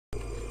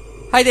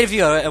Hi there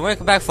viewer and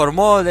welcome back for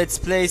more Let's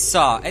Play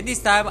Saw. And this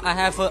time I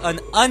have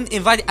an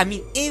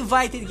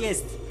invited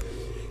guest.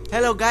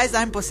 Hello guys,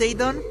 I'm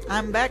Poseidon.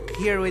 I'm back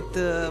here with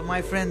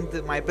my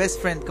best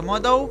friend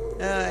Komodo,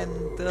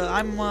 and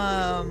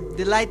I'm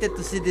delighted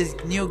to see this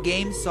new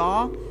game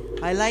Saw.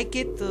 I like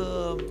it.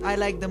 I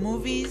like the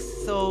movies.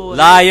 So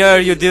Liar,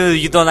 you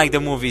don't like the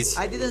movies.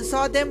 I didn't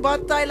saw them,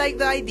 but I like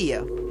the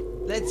idea.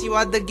 Let's see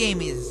what the game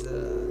is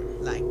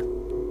like.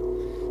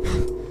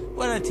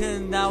 Well, until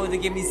now the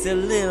game is a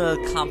little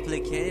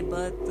complicated,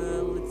 but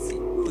let's see.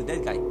 Ooh,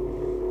 that guy.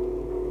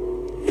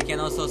 You can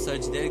also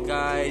search their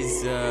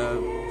guys,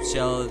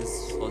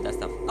 shells, all that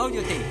stuff.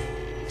 Audio tape,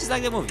 just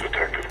like the movie.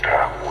 Detective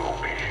Tam will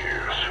be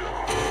here soon.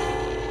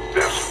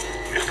 This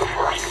is the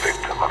first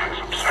victim of his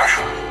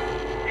obsession.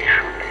 He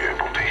should be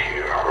able to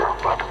hear her,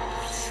 but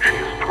she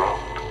is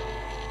drugged.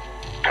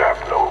 Tam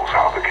knows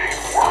how the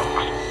game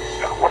works,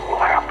 and what will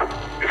happen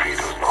if he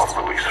does not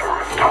release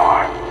her in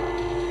time.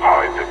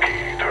 Hide the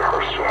key to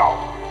her cell,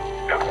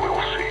 and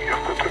we'll see if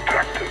the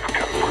detective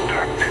can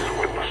protect his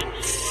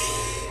witnesses.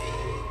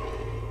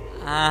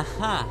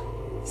 Aha!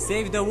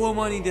 Save the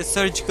woman in the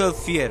surgical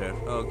theater.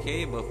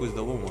 Okay, but who's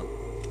the woman?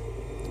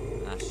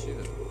 Not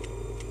sure.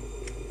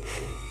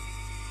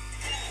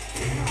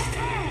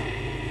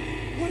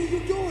 What are you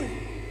doing?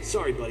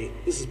 Sorry, buddy.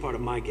 This is part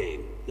of my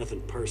game.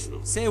 Nothing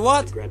personal. Say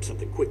what? I'd grab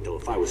something quick though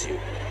if I was you.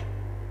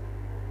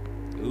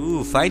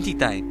 Ooh, fighting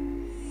time.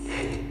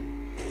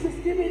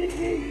 Just give me the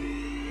key.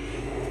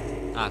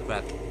 Ah,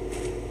 crap.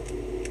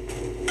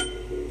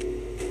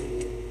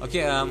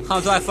 Okay, how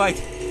do I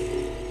fight?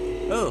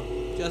 Oh,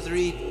 Just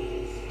read.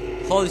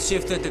 hold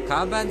shift to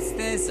combat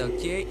stance.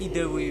 Okay,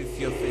 either with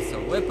your fist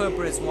or weapon.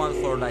 Press 1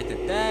 for light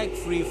attack,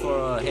 3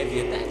 for heavy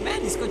attack.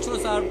 Man, these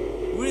controls are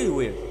really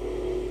weird.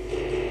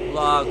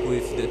 Block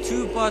with the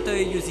 2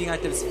 button. Using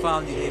items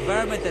found in the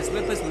environment as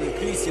weapons will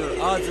increase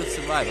your odds of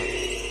survival.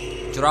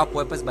 Drop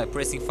weapons by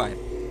pressing 5.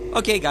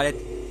 Okay, got it.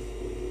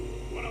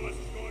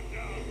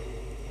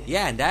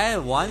 Yeah, and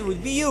that one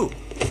would be you.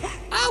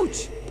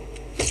 Ouch!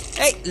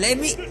 Hey, let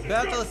me.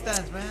 Battle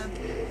stance, man.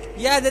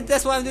 Yeah,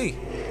 that's what I'm doing.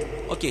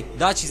 Okay,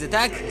 dodge his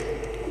attack.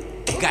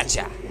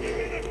 Gotcha.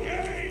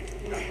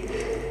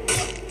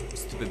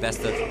 Stupid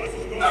bastard.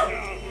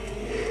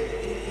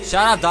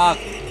 Shut up, dog.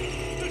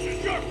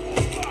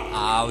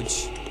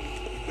 Ouch.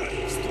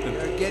 Stupid.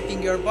 You're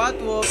getting your butt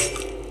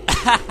whooped.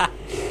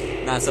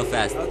 Not so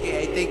fast.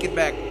 Okay, I take it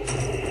back.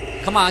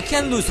 Come on, I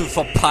can't lose with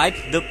a pipe.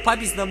 The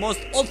pipe is the most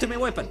ultimate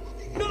weapon.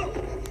 No!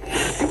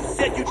 You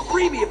said you'd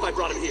free me if I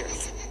brought him here.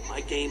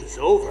 My game is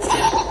over.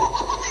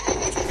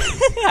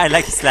 I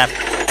like his slap.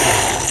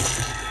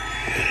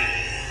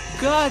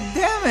 God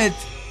damn it!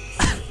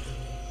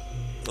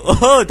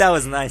 Oh, that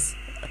was nice.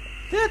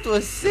 That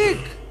was sick.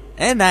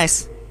 And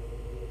nice.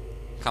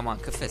 Come on,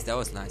 confess, that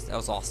was nice. That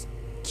was awesome.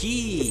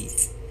 Key.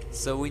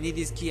 So we need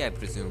this key, I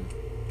presume.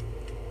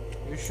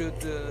 You should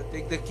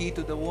take the key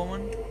to the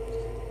woman.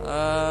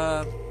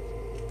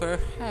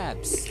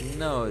 Perhaps.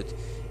 Note.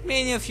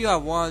 Many of you are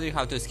wondering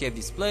how to escape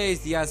this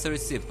place. The answer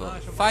is simple.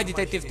 Find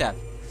Detective Tab.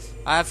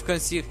 I have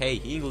conceived. Hey,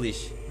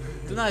 English.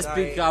 Do not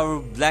speak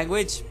our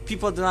language.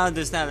 People do not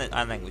understand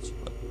our language.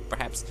 But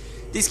perhaps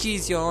this key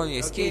is your only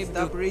escape. Okay,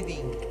 stop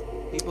reading.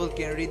 People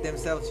can read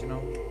themselves, you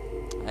know.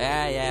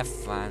 Yeah,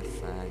 fine.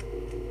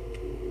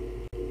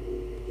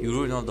 You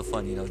ruin all the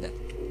fun, you know that.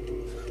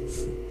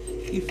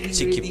 You think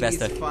Cheeky reading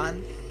bastard. is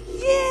fun?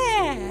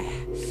 Yeah.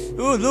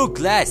 Oh, look,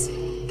 glass.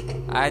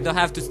 I don't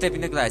have to step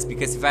in the glass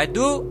because if I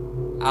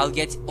do, I'll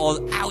get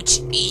all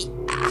ouchy.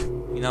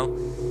 You know.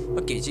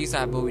 Okay,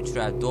 jigsaw booby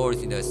trap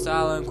doors in the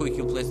salon.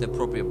 Quickly place the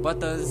appropriate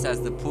buttons as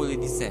the pulley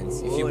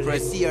descends. If you Let's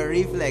press. see your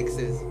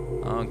reflexes.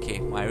 Okay,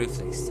 my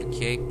reflex.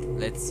 Okay,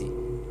 let's see.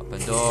 Open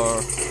door.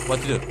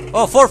 What to do?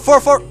 Oh, four.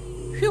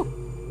 Phew.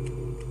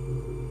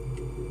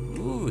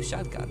 Ooh,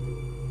 shotgun.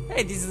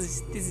 Hey, this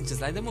is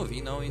just like the movie.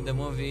 You know, in the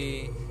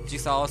movie,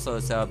 Jigsaw also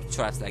set up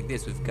traps like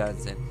this with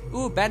guns and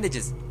ooh,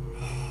 bandages.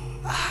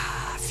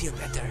 I feel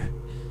better.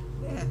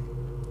 Yeah.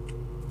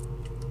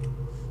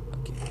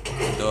 Okay,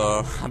 open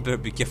door. I better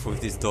be careful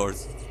with these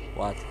doors.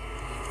 What?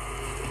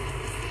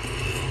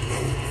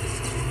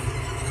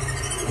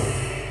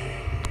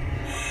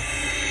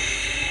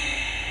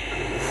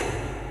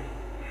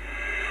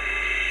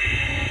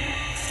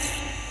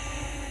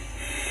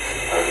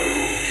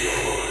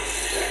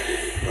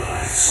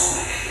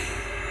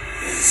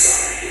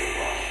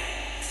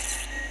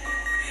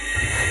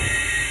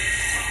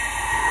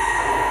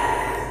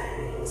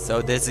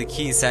 So there's a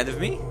key inside of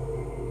me?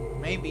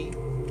 Maybe.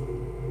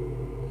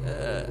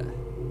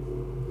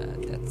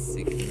 That's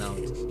sick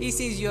note. He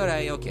sees you're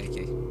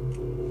okay.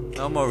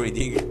 No more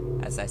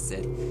reading, as I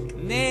said.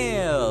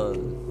 Nail!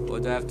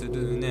 What do I have to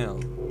do to nail?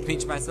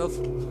 Pinch myself?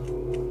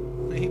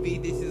 Maybe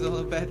this is all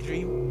a bad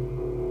dream.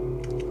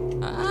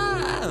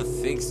 I don't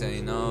think so,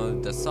 you know.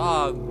 The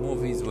Saw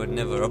movies were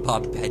never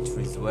about bad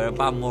dreams, they were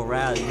about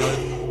morale, you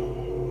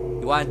know.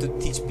 You wanted to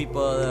teach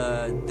people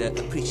the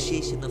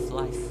appreciation of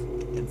life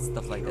and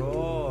stuff like that.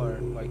 Or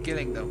by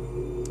killing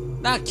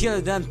them. Not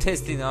killing them,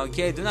 testing,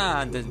 okay? Do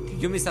not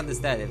you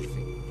misunderstand everything.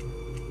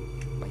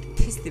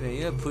 tasty, man.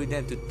 You put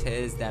them to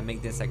test and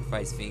make them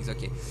sacrifice things.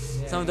 Okay.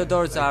 Yeah, Some of the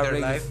doors like are their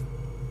really. life.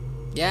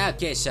 Yeah,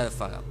 okay, shut the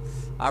fuck up.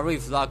 Are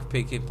with lock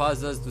picking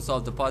puzzles. To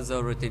solve the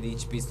puzzle, rotate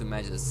each piece to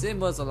match the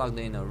symbols. Unlock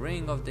the inner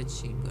ring of the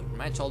chamber.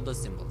 Match all the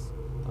symbols.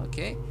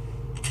 Okay.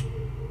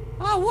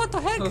 Ah, what the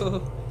heck?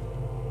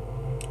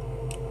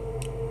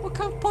 What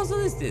kind of puzzle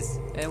is this?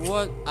 And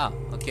what? Ah,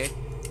 okay.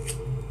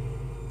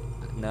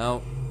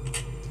 No.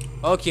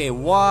 Okay,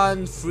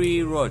 1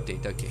 free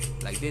rotate. Okay,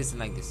 like this and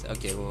like this.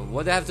 Okay, well,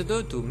 what do I have to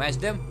do to match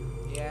them?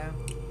 Yeah.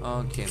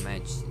 Okay,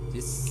 match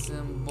this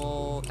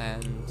symbol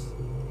and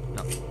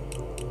no,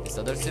 this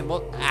other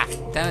symbol. Ah,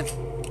 damn it!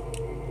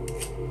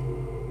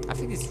 I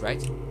think this is right.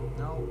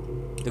 No.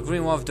 The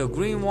green one of the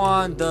green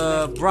one,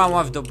 the brown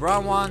one of the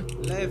brown one.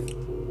 Left.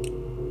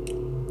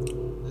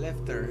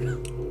 Lefter.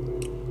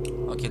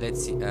 Okay,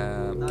 let's see.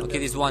 Not Okay,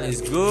 this left, one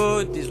is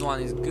good. This one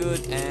is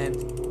good, and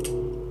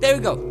there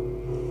we go.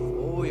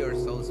 Oh, you're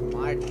so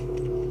smart.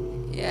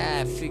 Yeah,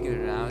 I figured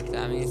it out.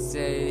 I mean, it's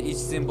each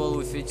symbol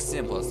with each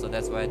symbol, so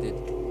that's what I did.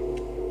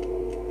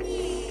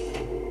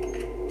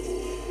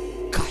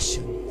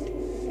 Caution.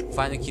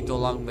 Find the key to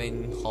unlock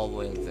main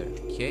hallway over there.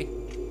 Okay.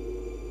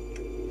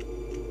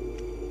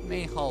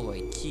 Main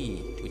hallway key,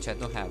 which I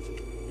don't have.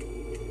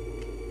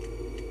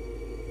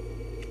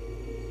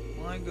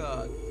 My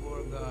God,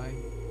 poor guy.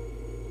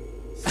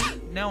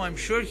 Now I'm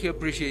sure he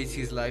appreciates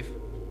his life.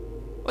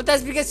 Well,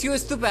 that's because he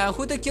was stupid. And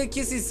who the hell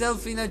kills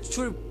himself in a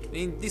trip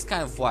in this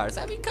kind of wars?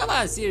 I mean, come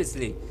on,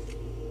 seriously.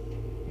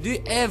 Do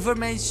you ever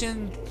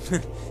mention?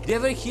 Do you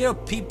ever hear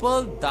of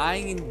people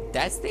dying in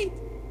that state?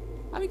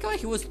 I mean, come on,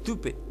 he was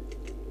stupid.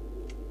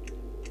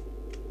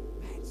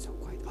 Man, so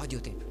quiet. Audio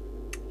tape.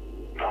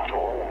 Not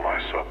all my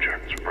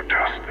subjects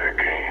protest their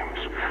games,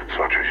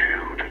 such as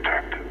you,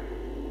 Detective.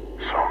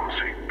 Some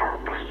seek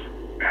purpose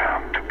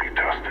and to be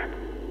tested.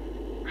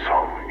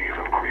 Some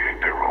even create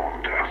their own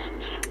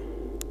tests.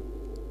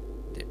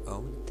 Their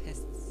own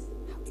tests.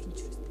 How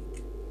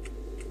interesting.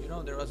 You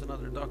know, there was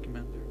another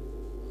document there.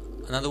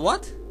 Another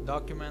what?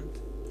 Document.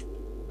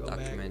 Go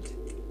Document.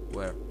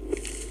 Where?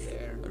 back.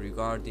 There.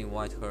 Regarding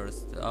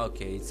Whitehurst.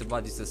 Okay, it's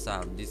about this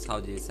asylum. This how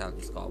the asylum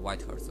is called,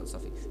 Whitehurst or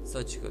something.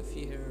 Surgical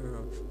fear.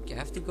 Okay, I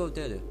have to go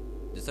there.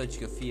 The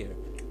surgical fear.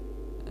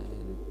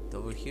 And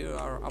over here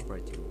are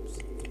operating rooms.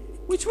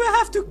 Which way I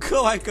have to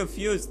go? I'm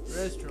confused.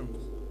 Restrooms.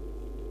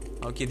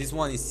 Okay, this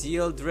one is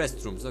sealed.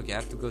 Restrooms. Okay, I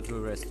have to go to the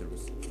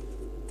restrooms.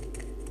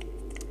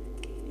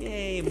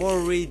 Yay, more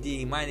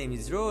reading. My name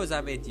is Rose.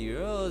 I'm 80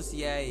 years old.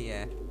 Yeah,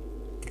 yeah.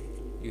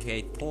 You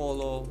hate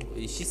polo.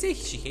 Is she say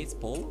she hates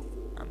polo?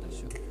 I'm not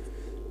sure.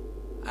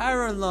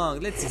 Iron lung.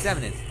 Let's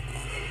examine it.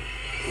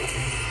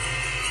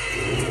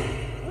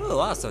 Oh,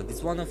 awesome. This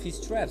is one of his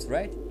traps,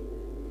 right?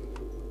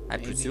 I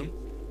Maybe. presume.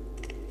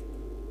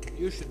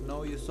 You should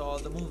know, you saw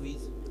the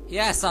movies.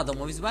 Yeah, I saw the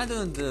movies, but I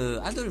don't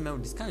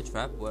remember this kind of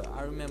trap. Where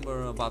I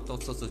remember about all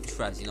sorts of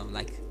traps, you know,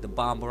 like the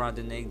bomb around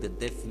the neck, the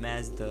death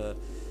mask, the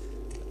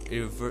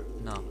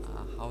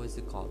how is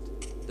it called?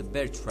 The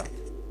bear trap.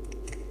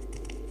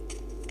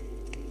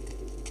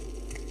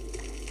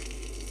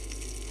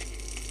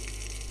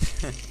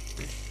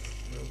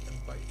 Broken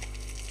pipe.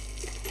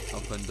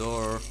 Open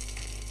door.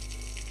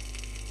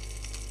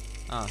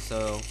 Ah,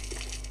 so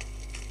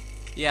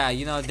yeah,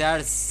 you know,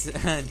 there's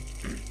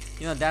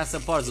you know, there's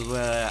some parts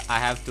where I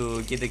have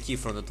to get the key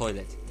from the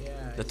toilet.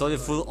 Yeah. The toilet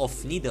full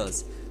of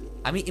needles.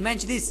 I mean,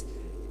 imagine this.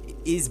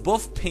 It's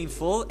both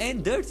painful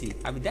and dirty.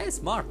 I mean, that is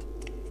smart.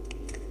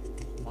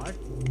 Smart.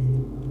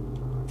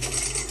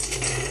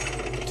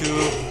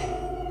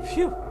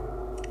 Phew.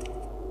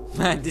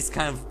 Man, this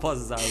kind of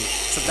puzzles are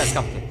sometimes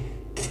complicated.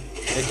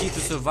 The key to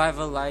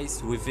survival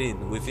lies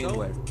within. Within So,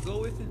 where?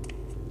 go with it.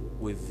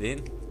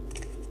 Within?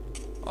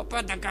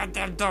 Open the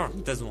goddamn door.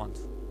 Doesn't want.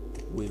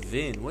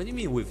 Within? What do you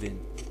mean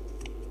within?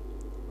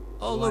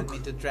 Oh, You look. want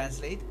me to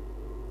translate?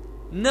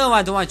 No,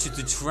 I don't want you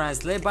to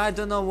translate, but I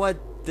don't know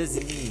what does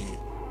it mean.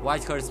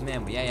 Whitehurst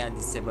memory. Yeah,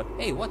 December.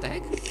 Hey, what the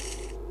heck?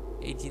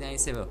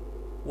 1897.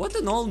 What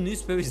an old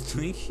newspaper is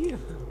doing here?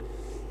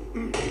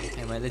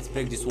 Anyway, let's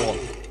break this wall.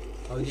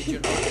 How did you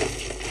know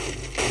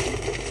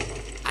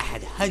this? I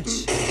had a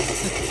hunch.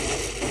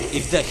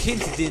 If the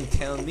hint didn't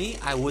tell me,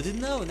 I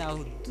wouldn't know. Now,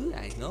 do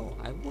I know?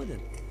 I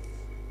wouldn't.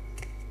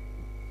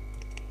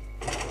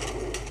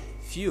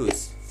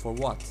 Fuse. For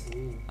what?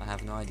 Ooh, I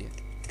have no idea.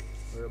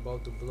 we're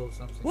about to blow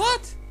something.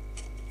 What?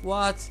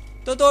 What?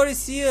 The door is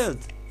sealed.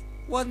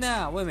 What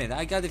now? Wait a minute.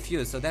 I got the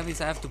fuse, so that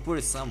means I have to put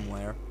it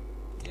somewhere.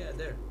 Yeah,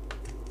 there.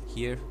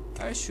 Here.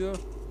 Are you sure?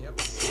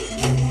 Yep.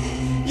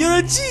 You're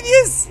a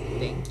genius!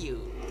 Thank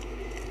you.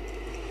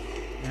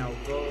 Now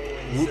go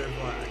and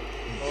survive.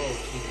 Oh,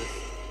 Jesus.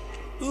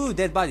 Ooh,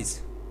 dead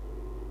bodies.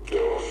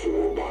 There are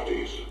 4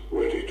 bodies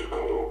ready to cut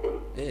open.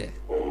 Yeah.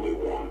 Only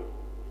one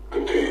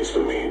contains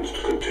the means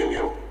to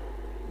continue.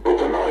 But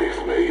the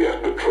knife may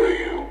yet